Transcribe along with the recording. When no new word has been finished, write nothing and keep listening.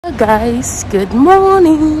Hello guys, good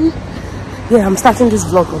morning. Yeah, I'm starting this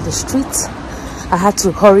vlog on the street. I had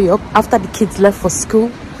to hurry up after the kids left for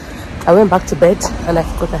school. I went back to bed and I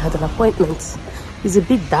forgot I had an appointment. It's a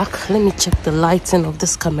bit dark. Let me check the lighting of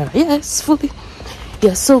this camera. Yes, fully.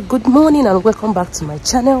 Yeah, so good morning and welcome back to my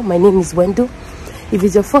channel. My name is Wendo. If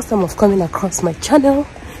it's your first time of coming across my channel,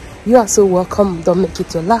 you are so welcome. Don't make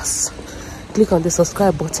it your last. Click on the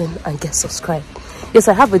subscribe button and get subscribed. Yes,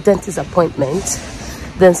 I have a dentist appointment,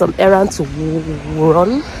 then some errands to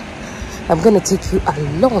run. I'm gonna take you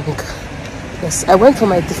along. Yes, I went for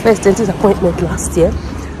my first dentist appointment last year.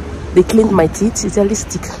 They cleaned my teeth. It's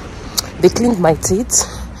realistic. They cleaned my teeth,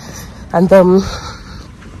 and I'm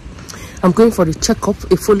going for a checkup,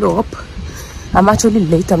 a follow-up. I'm actually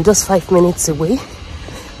late. I'm just 5 minutes away.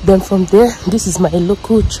 Then from there, this is my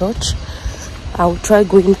local church. I'll try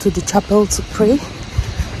going to the chapel to pray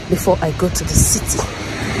before I go to the city.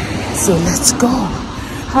 So let's go.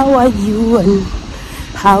 How are you and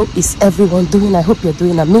how is everyone doing? I hope you're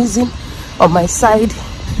doing amazing. On my side,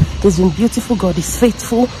 it's been beautiful. God is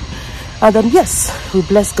faithful. And yes, we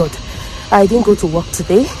bless God. I didn't go to work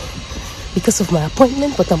today because of my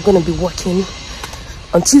appointment, but I'm going to be working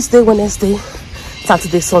on Tuesday, Wednesday,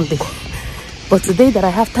 Saturday, Sunday. But today that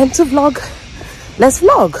I have time to vlog, let's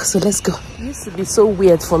vlog. So let's go. It used to be so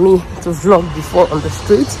weird for me to vlog before on the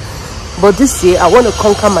street, but this year I want to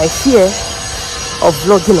conquer my fear of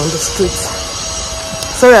vlogging on the street.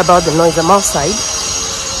 Sorry about the noise, I'm outside.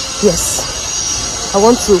 Yes, I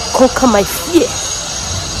want to conquer my fear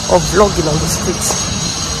of vlogging on the street.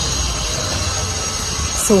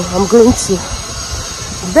 So I'm going to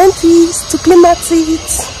dentist to clean my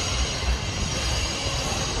teeth.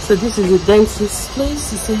 So this is the dentist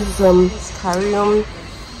place. It says carry on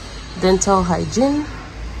dental hygiene.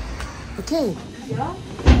 Okay.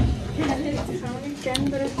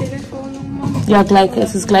 Ja, gleich,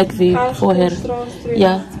 es ist gleich wie vorher.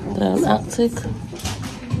 Ja, 83.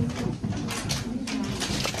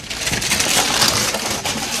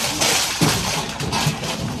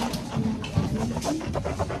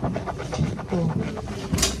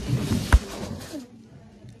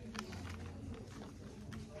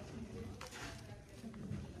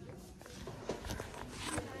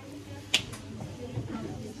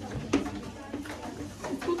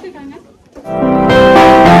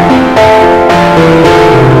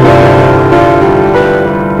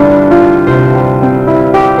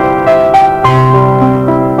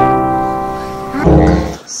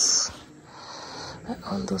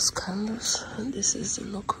 Those candles, and this is the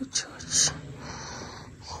local church.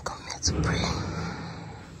 You can come here to pray.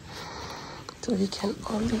 So you can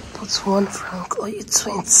only put £1 or you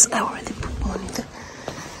twins. I already put money there.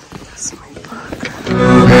 That's my bag.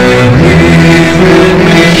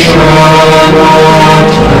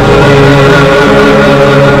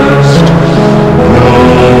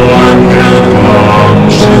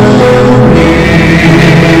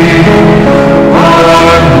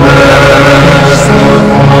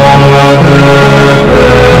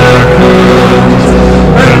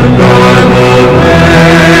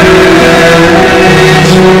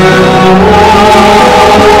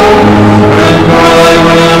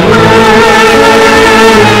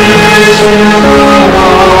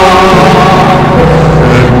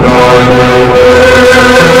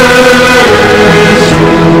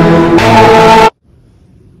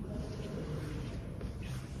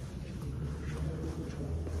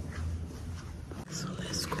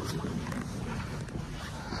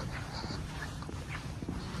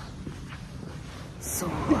 So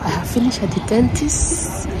I have finished at the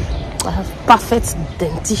dentist. I have perfect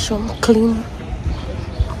dentition, clean,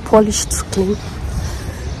 polished, clean.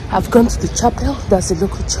 I've gone to the chapel. There's a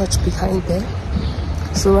local church behind there.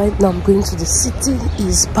 So right now I'm going to the city.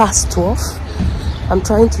 It's past 12. I'm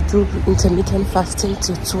trying to do intermittent fasting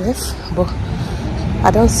till 12, but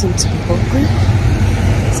I don't seem to be hungry,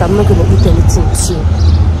 so I'm not going to eat anything till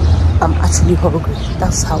I'm actually hungry.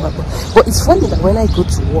 That's how I go. But it's funny that when I go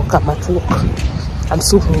to work, I'm at work, I'm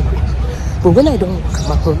so hungry. But when I don't work,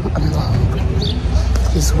 I'm at home, I'm not hungry.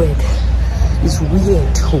 It's weird. It's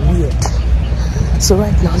weird. So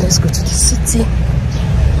right now, let's go to the city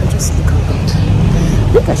and just look around. I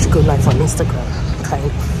think I should go live on Instagram, kind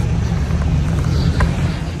of.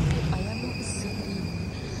 I am in the city.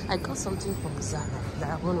 I got something from Zara that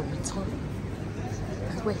I want to return.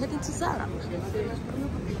 And we're heading to Zara.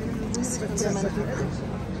 Let's head to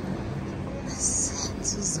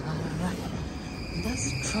Zara. That's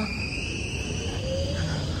the truck.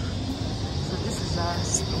 So this is our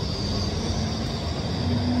store.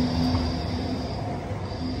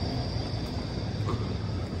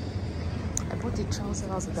 the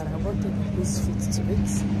trousers that I wanted a loose fit to it.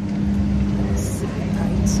 It's super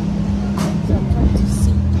tight. So I'm trying to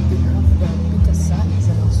see if they have the bigger size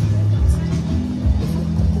and I'll wear it. If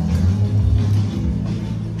not,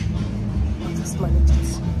 I'll just manage it.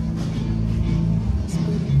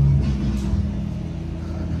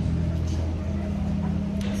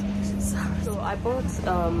 So I bought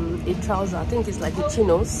a trouser. I think it's like the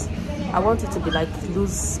chinos. I want it to be like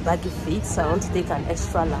loose baggy fit, so I want to take an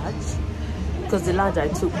extra large because the large I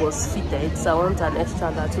took was fitted, so I want an extra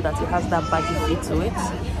large so that it has that baggy fit to it.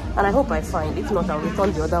 And I hope I find. If not, I'll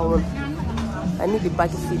return the other one. I need the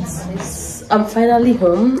baggy fit. I'm finally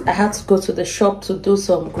home. I had to go to the shop to do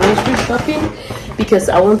some grocery shopping because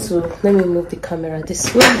I want to. Let me move the camera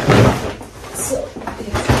this way. So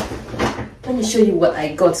let me show you what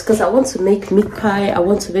I got because I want to make meat pie, I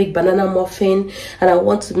want to make banana muffin, and I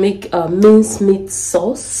want to make mincemeat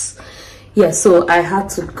sauce. Yeah, so I had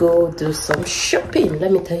to go do some shopping.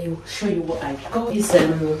 Let me show you what I got. This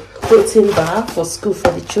protein bar for school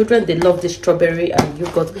for the children. They love the strawberry and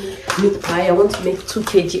yogurt meat pie. I want to make 2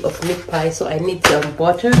 kg of meat pie, so I need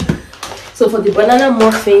butter. So for the banana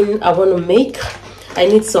muffin I want to make, I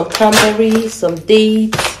need some cranberry, some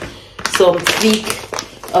dates, some thick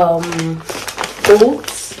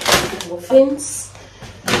oats, muffins.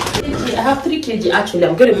 I have 3 kg actually.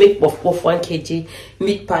 I'm going to make puff 1 kg,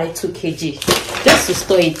 meat pie 2 kg, just to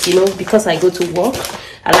store it, you know, because I go to work.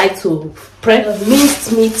 I like to prep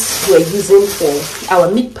minced meat we're using for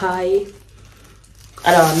our meat pie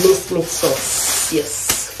and our minced meat sauce.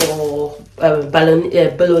 Yes, for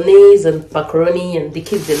bolognese and macaroni, and the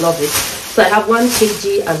kids, they love it. So I have 1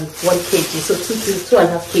 kg and 1 kg, so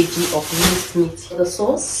 2.5 kg of minced meat for the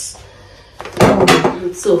sauce.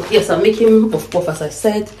 So yes, I'm making puff as I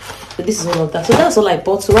said. So this is one of that. So that's all I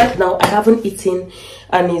bought. So right now I haven't eaten,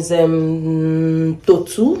 and it's 2.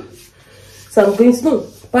 So I'm going to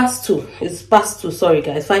past 2. It's past 2. Sorry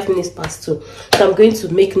guys, 5 minutes past 2. So I'm going to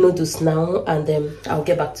make noodles now, and then I'll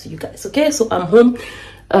get back to you guys. Okay, so I'm home.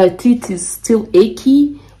 Teeth is still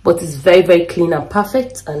achy, but it's very, very clean and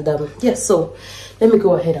perfect. And yeah, so let me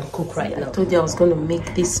go ahead and cook right now. I told you I was going to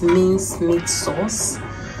make this minced meat sauce.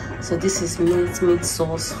 So this is minced meat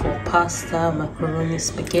sauce for pasta, macaroni,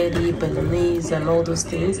 spaghetti, bolognese, and all those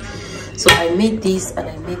things. So I made this, and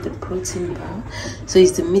I made the protein bar. So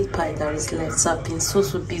it's the meat pie that is left. So I've been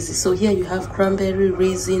so busy. So here you have cranberry,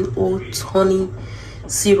 raisin, oats, honey,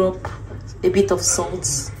 syrup, a bit of salt.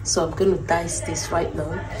 So I'm going to dice this right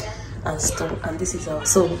now and store. And this is our.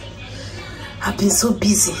 So I've been so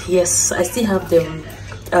busy. Yes, I still have the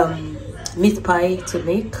meat pie to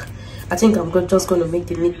make. I think I'm just going to make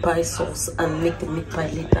the meat pie sauce and make the meat pie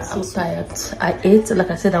later. I'm so tired. I ate.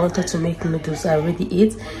 Like I said, I wanted to make noodles. I already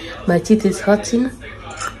ate. My teeth is hurting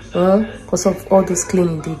because of all this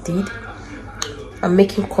cleaning they did. I'm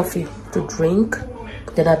making coffee to drink.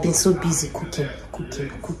 Then I've been so busy cooking.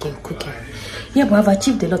 Yeah, but I've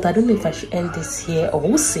achieved a lot. I don't know if I should end this here, or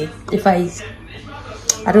we'll see.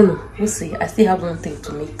 I don't know. We'll see. I still have one thing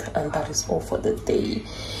to make, and that is all for the day.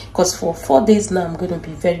 Because for 4 days now, I'm going to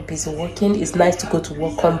be very busy working. It's nice to go to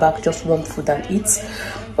work, come back, just warm food and eat.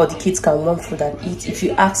 Or the kids can warm food and eat. If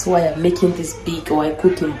you ask why I'm making this big or I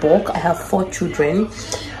cook in bulk, I have 4 children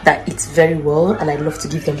that eat very well, and I love to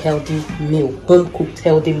give them healthy meal, home cooked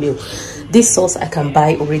healthy meal. This sauce I can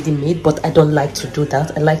buy already made, but I don't like to do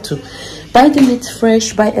that. I like to buy the meat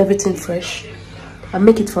fresh, buy everything fresh, and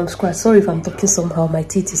make it from scratch. Sorry if I'm talking somehow. My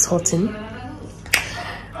teeth is hurting,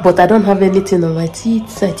 but I don't have anything on my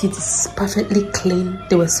teeth. My teeth is perfectly clean.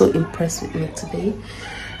 They were so impressed with me today,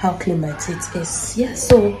 how clean my teeth is. Yeah,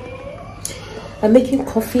 so I'm making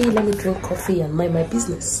coffee. Let me drink coffee and mind my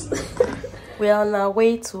business. We are on our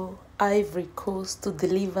way to Ivory Coast to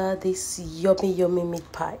deliver this yummy meat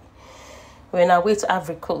pie. We're on our way to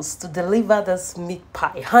Ivory Coast to deliver this meat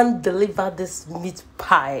pie, hand deliver this meat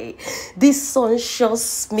pie, this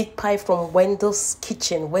sumptuous meat pie from Wendo's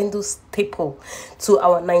kitchen, Wendo's staple, to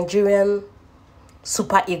our Nigerian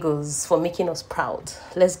Super Eagles for making us proud.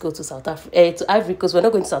 Let's go to South Africa, to Ivory Coast. We're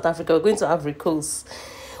not going to South Africa, we're going to Ivory Coast.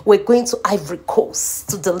 We're going to Ivory Coast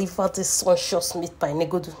to deliver this sumptuous meat pie.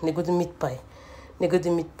 Negodu meat pie.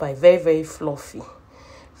 Negodu meat pie. Very, very fluffy.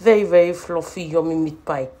 Very, very fluffy, yummy meat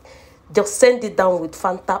pie. Just send it down with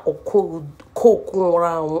Fanta or Coke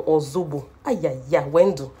or Zobo. Ayaya,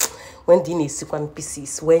 Wendu in a sequan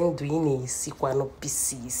pieces. Wendu in a sequan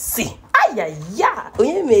pieces. Ayaya,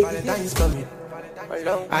 Valentine's coming,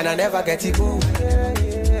 and I never get it.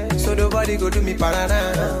 So nobody go do me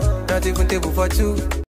banana. Not even table for 2.